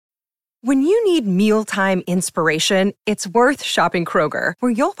When you need mealtime inspiration, it's worth shopping Kroger,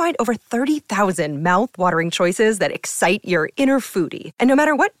 where you'll find over 30,000 mouth-watering choices that excite your inner foodie. And no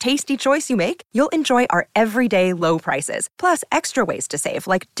matter what tasty choice you make, you'll enjoy our everyday low prices, plus extra ways to save,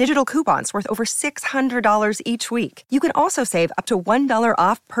 like digital coupons worth over $600 each week. You can also save up to $1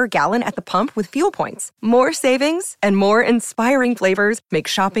 off per gallon at the pump with fuel points. More savings and more inspiring flavors make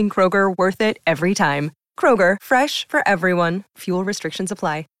shopping Kroger worth it every time. Kroger, fresh for everyone. Fuel restrictions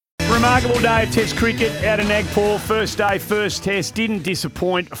apply. Remarkable day of Test cricket out of Nagpur. First day, first Test. Didn't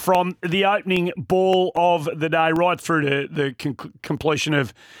disappoint from the opening ball of the day right through to the completion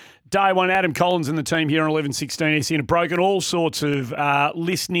of day one. Adam Collins and the team here on 11:16 SEN have broken all sorts of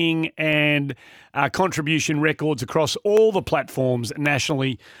listening and contribution records across all the platforms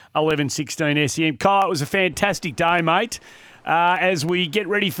nationally. 11:16 SEN. Kyle, it was a fantastic day, mate. As we get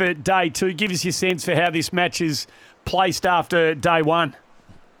ready for day two, give us your sense for how this match is placed after day one.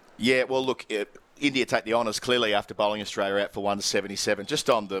 Yeah, well, look, India take the honours clearly after bowling Australia out for 177. Just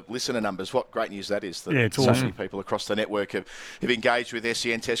on the listener numbers, what great news that is. That it's so awesome. many people across the network have engaged with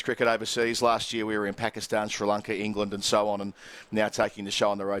SEN Test cricket overseas. Last year we were in Pakistan, Sri Lanka, England and so on, and now taking the show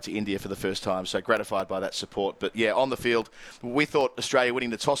on the road to India for the first time. So gratified by that support. But yeah, on the field, we thought Australia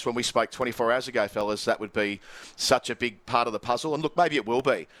winning the toss when we spoke 24 hours ago, fellas, that would be such a big part of the puzzle. And look, maybe it will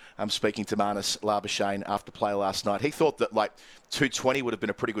be. I'm speaking to Marnus Labuschagne after play last night. He thought that 220 would have been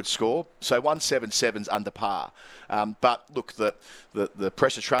a pretty good score. So 177's under par. But look, the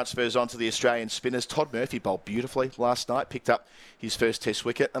pressure transfers onto the Australian spinners. Todd Murphy bowled beautifully last night, picked up his first Test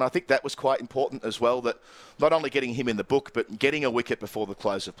wicket. And I think that was quite important as well, that not only getting him in the book, but getting a wicket before the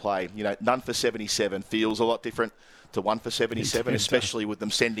close of play. You know, none for 77 feels a lot different to 1 for 77, especially with them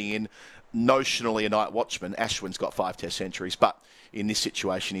sending in notionally a night watchman. Ashwin's got 5 Test centuries, but in this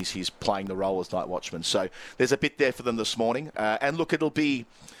situation, he's playing the role as night watchman. So there's a bit there for them this morning. And look, it'll be...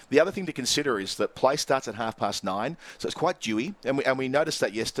 The other thing to consider is that play starts at 9:30, so it's quite dewy. And we noticed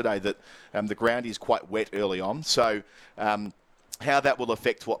that yesterday, that the ground is quite wet early on. So... how that will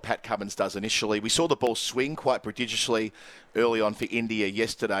affect what Pat Cummins does initially. We saw the ball swing quite prodigiously early on for India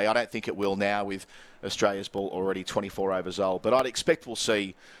yesterday. I don't think it will now with Australia's ball already 24 overs old. But I'd expect we'll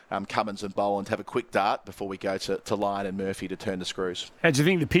see Cummins and Boland have a quick dart before we go to Lyon and Murphy to turn the screws. How do you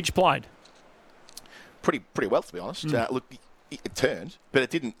think the pitch played? Pretty well, to be honest. Look, it turned, but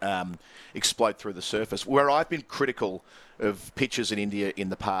it didn't explode through the surface. Where I've been critical of pitches in India in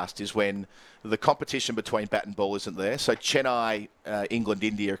the past is when the competition between bat and ball isn't there. So Chennai, England,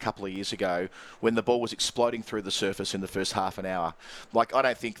 India a couple of years ago, when the ball was exploding through the surface in the first half an hour. I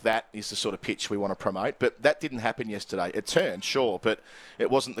don't think that is the sort of pitch we want to promote, but that didn't happen yesterday. It turned, sure, but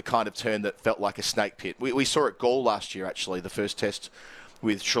it wasn't the kind of turn that felt like a snake pit. We saw at Galle last year, actually, the first Test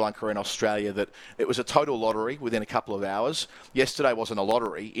with Sri Lanka and Australia, that it was a total lottery within a couple of hours. Yesterday wasn't a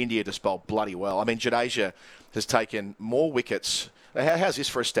lottery. India just bowled bloody well. I mean, Jadeja has taken more wickets. How's this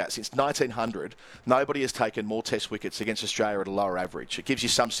for a stat? Since 1900, nobody has taken more Test wickets against Australia at a lower average. It gives you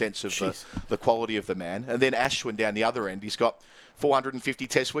some sense of the quality of the man. And then Ashwin down the other end, he's got 450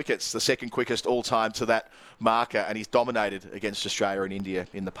 Test wickets, the second quickest all time to that marker, and he's dominated against Australia and India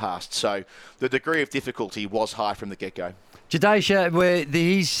in the past. So the degree of difficulty was high from the get-go. Jadeja, where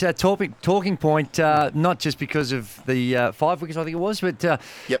his talking point, not just because of the 5 wickets, I think it was,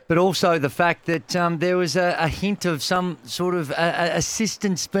 but also the fact that there was a hint of some sort of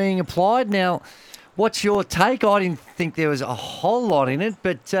assistance being applied. Now, what's your take? I didn't think there was a whole lot in it,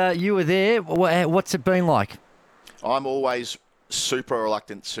 but you were there. What's it been like? I'm always super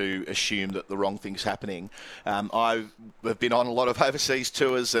reluctant to assume that the wrong thing's happening. I have been on a lot of overseas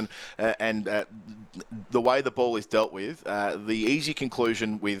tours, and the way the ball is dealt with, the easy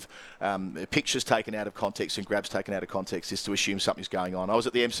conclusion with pictures taken out of context and grabs taken out of context is to assume something's going on. I was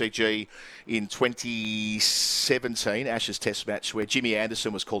at the MCG in 2017, Ashes Test match, where Jimmy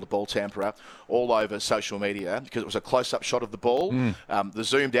Anderson was called a ball tamperer all over social media because it was a close-up shot of the ball. The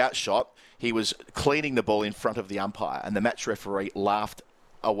zoomed-out shot, he was cleaning the ball in front of the umpire, and the match referee laughed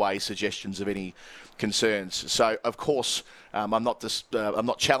away suggestions of any concerns. So, of course, I'm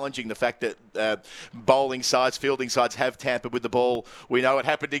not challenging the fact that bowling sides, fielding sides have tampered with the ball. We know it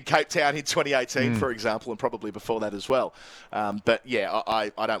happened in Cape Town in 2018, for example, and probably before that as well. But yeah,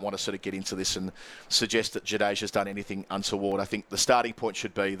 I don't want to sort of get into this and suggest that Jadeja's done anything untoward. I think the starting point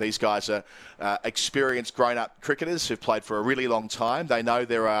should be these guys are experienced, grown-up cricketers who've played for a really long time. They know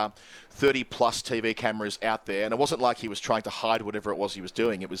there are 30-plus TV cameras out there, and it wasn't like he was trying to hide whatever it was he was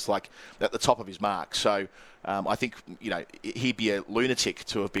doing. It was like at the top of his mark. So I think, he'd be a lunatic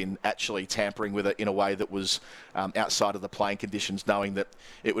to have been actually tampering with it in a way that was outside of the playing conditions, knowing that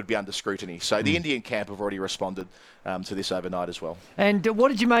it would be under scrutiny. So the Indian camp have already responded to this overnight as well. And what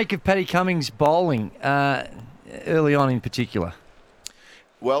did you make of Paddy Cummins' bowling early on in particular?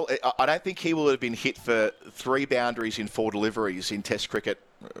 Well, I don't think he will have been hit for 3 boundaries in 4 deliveries in Test cricket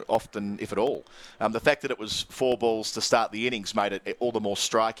often, if at all. The fact that it was 4 balls to start the innings made it all the more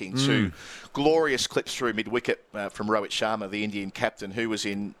striking. 2 glorious clips through mid-wicket from Rohit Sharma, the Indian captain, who was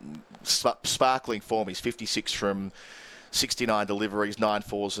in sparkling form. He's 56 from 69 deliveries, 9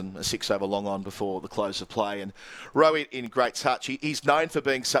 fours and a 6 over long on before the close of play. And Rohit in great touch. He's known for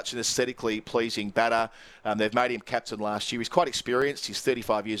being such an aesthetically pleasing batter. They've made him captain last year. He's quite experienced. He's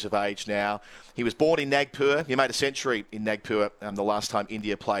 35 years of age now. He was born in Nagpur. He made a century in Nagpur the last time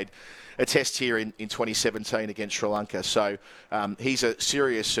India played a test here in 2017 against Sri Lanka. So he's a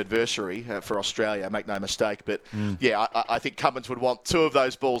serious adversary for Australia, make no mistake. But yeah, I think Cummins would want 2 of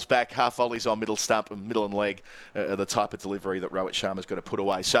those balls back, half volleys on middle stump and middle and leg, the type of delivery that Rohit Sharma's got to put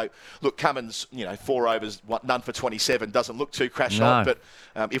away. So look, Cummins, 4 overs, none for 27, doesn't look too crash on. But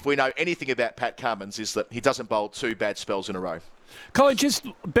if we know anything about Pat Cummins, is that he doesn't bowl 2 bad spells in a row. Colin, just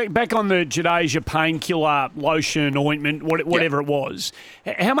back on the Jadeja painkiller, lotion, ointment, whatever it was,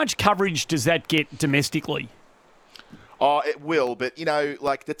 how much coverage does that get domestically? Oh, it will, but,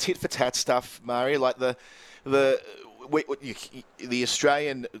 like the tit-for-tat stuff, Murray, like the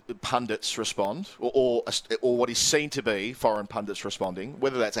Australian pundits respond, or what is seen to be foreign pundits responding,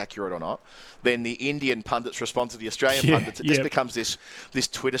 whether that's accurate or not. Then the Indian pundits respond to the Australian pundits. It just becomes this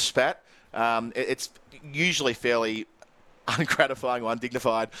Twitter spat. It's usually fairly ungratifying or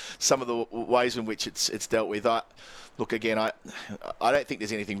undignified, some of the ways in which it's dealt with. Look, again, I don't think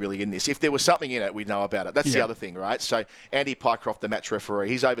there's anything really in this. If there was something in it, we'd know about it. That's the other thing, right? So Andy Pycroft, the match referee,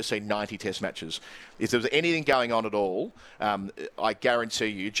 he's overseen 90 test matches. If there was anything going on at all, I guarantee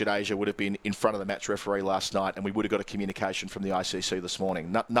you Jadeja would have been in front of the match referee last night and we would have got a communication from the ICC this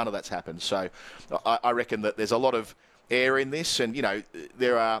morning. None of that's happened. So I reckon that there's a lot of air in this, and,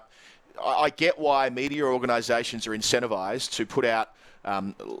 there are... I get why media organisations are incentivised to put out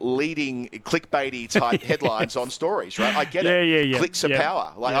leading clickbaity type headlines on stories, right? I get it. Yeah. Clicks are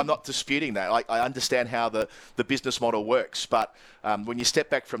power. I'm not disputing that. I understand how the business model works, but when you step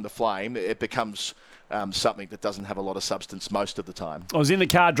back from the flame, it becomes something that doesn't have a lot of substance most of the time. I was in the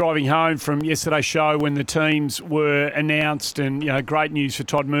car driving home from yesterday's show when the teams were announced, and great news for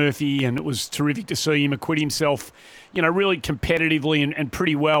Todd Murphy, and it was terrific to see him acquit himself, really competitively and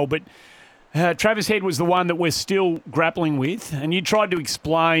pretty well. But Travis Head was the one that we're still grappling with, and you tried to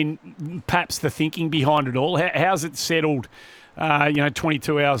explain perhaps the thinking behind it all. How's it settled,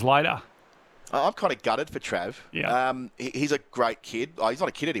 22 hours later? I'm kind of gutted for Trav. Yeah. He's a great kid. He's not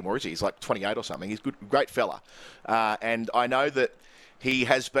a kid anymore, is he? He's like 28 or something. He's a great fella. And I know that he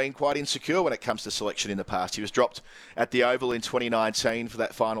has been quite insecure when it comes to selection in the past. He was dropped at the Oval in 2019 for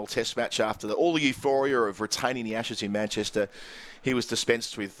that final test match after all the euphoria of retaining the Ashes in Manchester. He was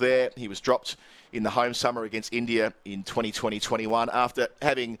dispensed with there. He was dropped in the home summer against India in 2020-21 after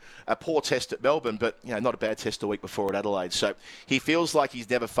having a poor test at Melbourne, but not a bad test a week before at Adelaide. So he feels like he's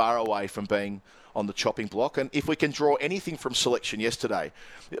never far away from being on the chopping block. And if we can draw anything from selection yesterday,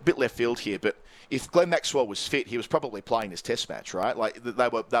 a bit left field here, but if Glenn Maxwell was fit, he was probably playing this test match, right? Like they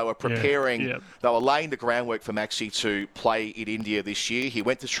were preparing, they were laying the groundwork for Maxi to play in India this year. He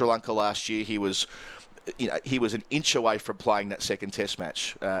went to Sri Lanka last year. He was an inch away from playing that second test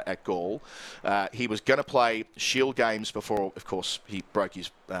match at Galle. He was going to play Shield games before, of course, he broke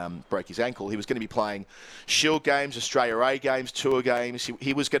his ankle. He was going to be playing Shield games, Australia A games, Tour games.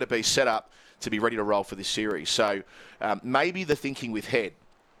 He was going to be set up to be ready to roll for this series. So maybe the thinking with Head,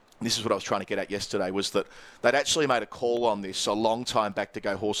 this is what I was trying to get at yesterday, was that they'd actually made a call on this a long time back to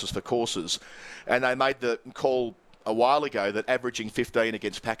go horses for courses. And they made the call a while ago that averaging 15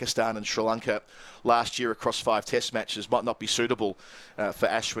 against Pakistan and Sri Lanka last year across 5 test matches might not be suitable for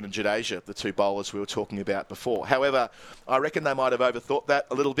Ashwin and Jadeja, the 2 bowlers we were talking about before. However, I reckon they might have overthought that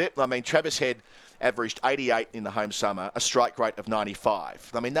a little bit. I mean, Travis Head averaged 88 in the home summer, a strike rate of 95.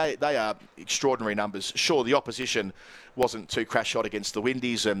 I mean, they are extraordinary numbers. Sure, the opposition wasn't too crash shot against the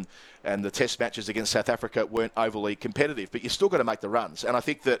Windies, and the test matches against South Africa weren't overly competitive, but you still got to make the runs. And I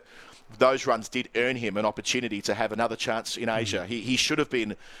think that those runs did earn him an opportunity to have another chance in Asia. He should have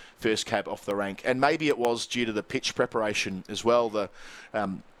been first cab off the rank, and maybe it was due to the pitch preparation as well.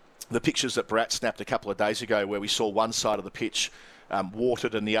 the pictures that Barat snapped a couple of days ago where we saw one side of the pitch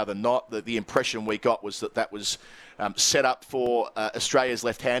watered and the other not, the impression we got was that was set up for Australia's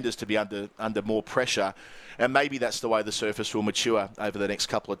left-handers to be under more pressure. And maybe that's the way the surface will mature over the next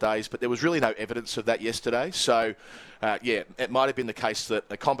couple of days. But there was really no evidence of that yesterday. So, it might have been the case that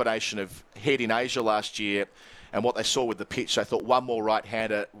a combination of head in Asia last year and what they saw with the pitch, they thought one more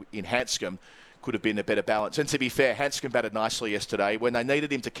right-hander in Hanscom could have been a better balance. And to be fair, Hanscom batted nicely yesterday. When they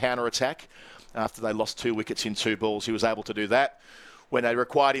needed him to counter-attack after they lost 2 wickets in 2 balls, he was able to do that. When they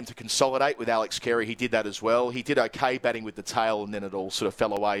required him to consolidate with Alex Carey, he did that as well. He did okay batting with the tail, and then it all sort of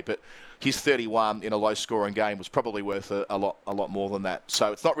fell away. But his 31 in a low-scoring game was probably worth a lot more than that.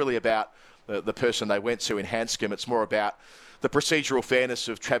 So it's not really about the person they went to in Hanscom. It's more about the procedural fairness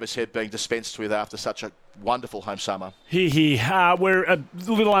of Travis Head being dispensed with after such a wonderful home summer. We're a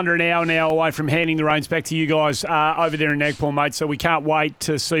little under an hour now away from handing the reins back to you guys over there in Nagpur, mate, so we can't wait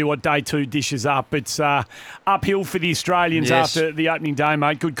to see what day 2 dishes up. It's uphill for the Australians after the opening day,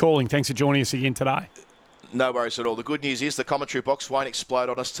 mate. Good calling. Thanks for joining us again today. No worries at all. The good news is the commentary box won't explode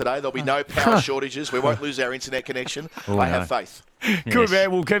on us today. There'll be no power shortages. We won't lose our internet connection. I have faith. Good,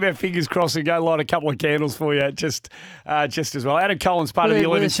 man. We'll keep our fingers crossed and go light a couple of candles for you just as well. Adam Collins, part of the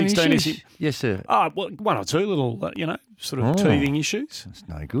 11-16. Yes, sir. Oh, well, 1 or 2 little, sort of teething issues. That's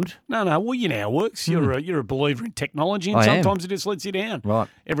no good. No. Well, you know how it works. You're a believer in technology, and sometimes it just lets you down. Right.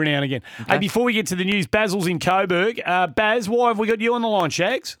 Every now and again. Okay. Hey, before we get to the news, Basil's in Coburg. Baz, why have we got you on the line,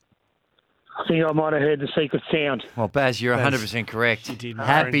 Shags? I think I might have heard the secret sound. Well, Baz, you're 100% correct. You did,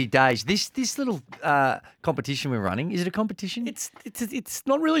 Happy days. This little competition we're running, is it a competition? It's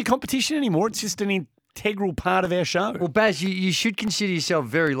not really a competition anymore. It's just an integral part of our show. Well, Baz, you should consider yourself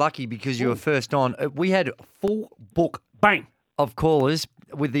very lucky because you were first on. We had a full book bang of callers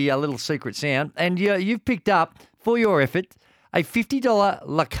with the little secret sound, and you've picked up, for your effort, a $50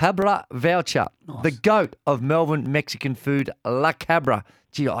 La Cabra voucher. Nice. The goat of Melbourne Mexican food, La Cabra.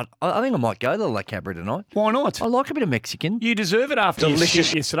 Gee, I think I might go to La Cabra tonight. Why not? I like a bit of Mexican. You deserve it after your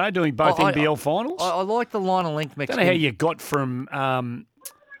shift yesterday doing both NBL finals. I like the line of length Mexican. I don't know how you got from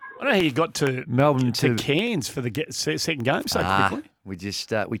to Melbourne to Cairns for the second game so quickly. We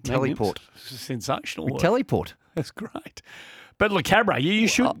just we teleport. Sensational. We teleport. That's great. But La Cabra, you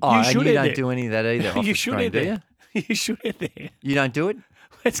should. You don't do any of that either. You should head there. You should head there. You don't do it?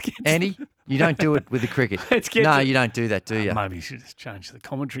 Let's get Andy, you don't do it with the cricket. You don't do that, do you? Maybe you should just change the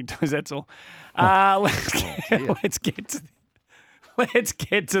commentary tones, that's all. Let's get to the news.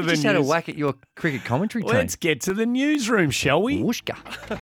 Just had a whack at your cricket commentary team. Let's get to the newsroom, shall we? Whooshka.